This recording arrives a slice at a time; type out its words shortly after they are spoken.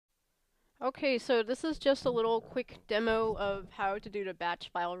Okay, so this is just a little quick demo of how to do the batch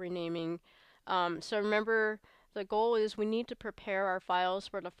file renaming. So remember, the goal is we need to prepare our files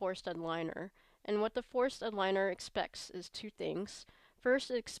for the forced aligner. And what the forced aligner expects is two things.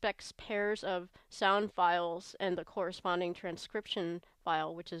 First, it expects pairs of sound files and the corresponding transcription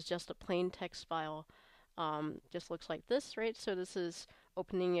file, which is just a plain text file. Just looks like this, right? So this is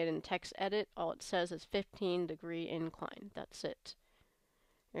opening it in text edit. All it says is 15-degree incline. That's it.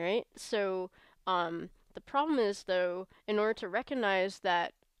 All right, so the problem is, though, in order to recognize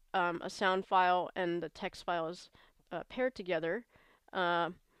that a sound file and the text file is paired together,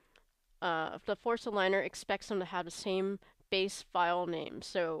 uh, the force aligner expects them to have the same base file name.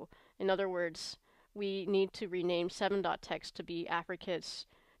 So, in other words, we need to rename 7.txt to be affricates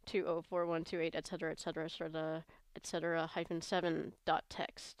 204128, etc., etc., etc., hyphen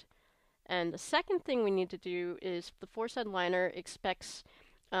 7.txt. And the second thing we need to do is the force aligner expects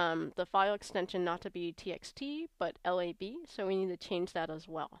the file extension not to be txt, but lab, so we need to change that as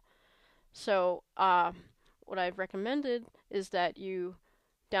well. So what I've recommended is that you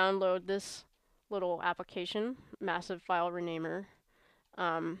download this little application, Massive File Renamer.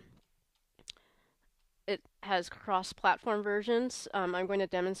 Um, it has cross-platform versions. I'm going to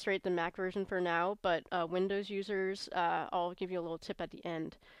demonstrate the Mac version for now, but Windows users, I'll give you a little tip at the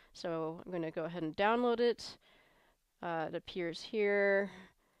end. So I'm going to go ahead and download it. It appears here.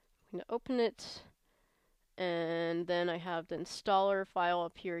 I'm going to open it, and then I have the installer file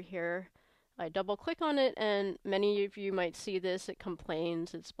appear here. I double click on it, and many of you might see this. It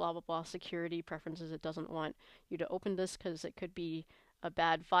complains, it's blah blah blah security preferences. It doesn't want you to open this because it could be a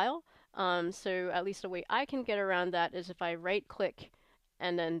bad file. So at least the way I can get around that is if I right click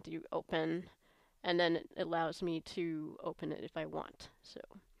and then do open, and then it allows me to open it if I want. So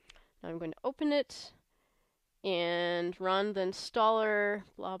now I'm going to open it and run the installer,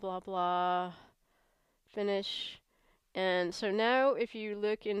 blah blah blah, finish. And so now if you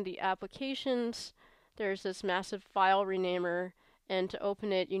look in the applications, there's this massive file renamer, and to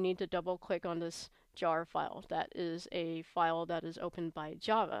open it you need to double click on this jar file. That is a file that is opened by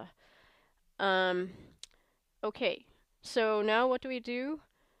Java. Okay, so now what do?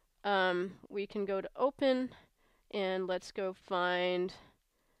 We can go to open, and let's go find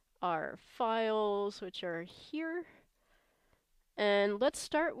our files, which are here. And let's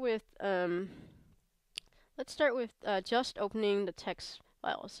start with just opening the text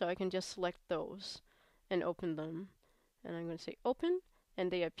files. So I can just select those and open them. And I'm going to say open, and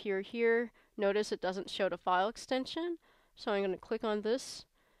they appear here. Notice it doesn't show the file extension. So I'm going to click on this.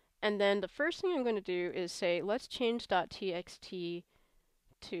 And then the first thing I'm going to do is say, let's change .txt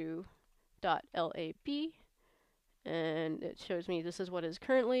to .lab. And it shows me this is what it is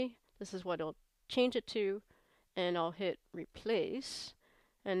currently. This is what it'll change it to. And I'll hit replace.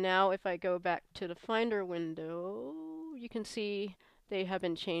 And now if I go back to the Finder window, you can see they have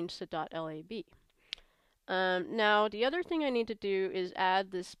been changed to .lab. Now the other thing I need to do is add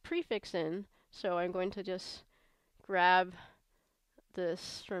this prefix in. So I'm going to just grab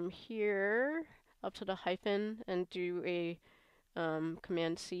this from here up to the hyphen and do a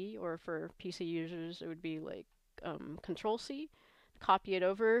Command C, or for PC users it would be like Control C. Copy it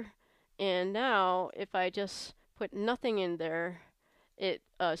over, and now if I just put nothing in there, it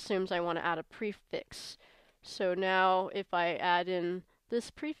assumes I want to add a prefix. So now if I add in this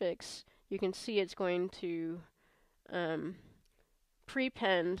prefix, you can see it's going to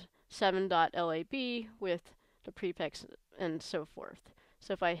prepend 7.lab with the prefix and so forth.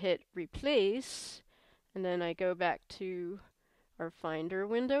 So if I hit replace, and then I go back to our Finder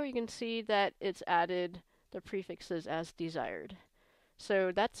window, you can see that it's added the prefixes as desired.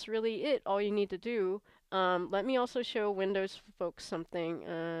 So that's really it, all you need to do. Let me also show Windows folks something.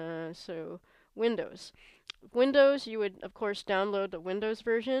 So Windows. Windows, you would of course download the Windows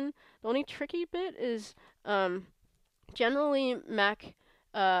version. The only tricky bit is generally Mac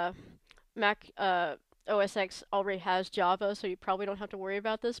OS X already has Java, so you probably don't have to worry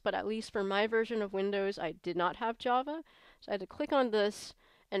about this, but at least for my version of Windows, I did not have Java. So I had to click on this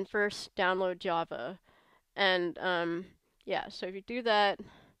and first download Java. And yeah, so if you do that,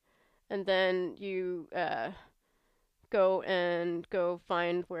 and then you go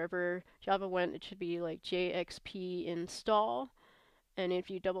find wherever Java went, it should be like JXP install. And if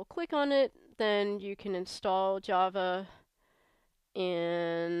you double click on it, then you can install Java,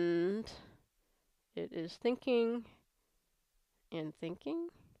 and it is thinking and thinking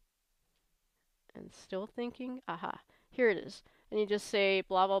and still thinking. Aha, here it is. And you just say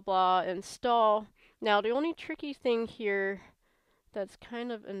blah blah blah install. Now the only tricky thing here that's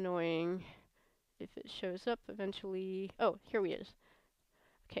kind of annoying, if it shows up eventually. Oh, here we is.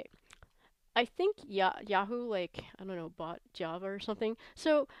 Okay. I think Yahoo, like, I don't know, bought Java or something.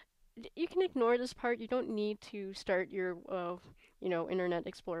 So you can ignore this part. You don't need to start your, Internet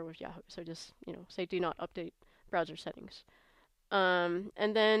Explorer with Yahoo. So just, say do not update browser settings. And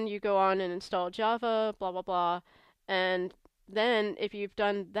then you go on and install Java, blah, blah, blah. And then if you've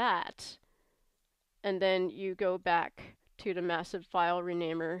done that, and then you go back to the massive file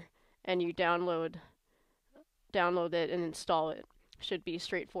renamer and you download it and install it. Should be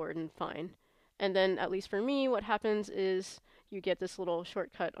straightforward and fine. And then, at least for me, what happens is you get this little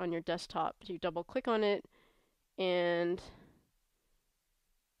shortcut on your desktop. You double click on it and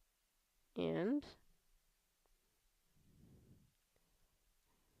and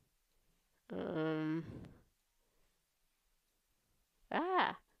um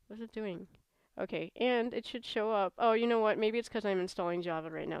what's it doing? Okay, and it should show up. Oh, you know what? Maybe it's because I'm installing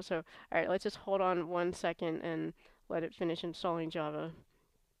Java right now. So, all right, let's just hold on 1 second and let it finish installing Java.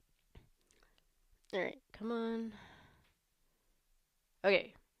 All right, come on.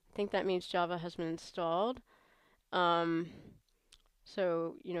 Okay, I think that means Java has been installed. Um,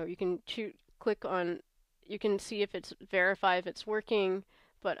 so, you can click on, you can see if it's verify if it's working,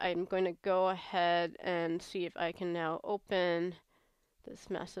 but I'm going to go ahead and see if I can now open this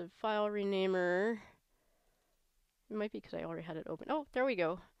massive file renamer. It might be because I already had it open. Oh, there we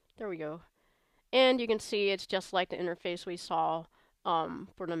go. There we go. And you can see it's just like the interface we saw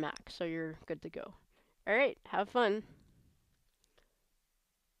for the Mac, so you're good to go. All right, have fun.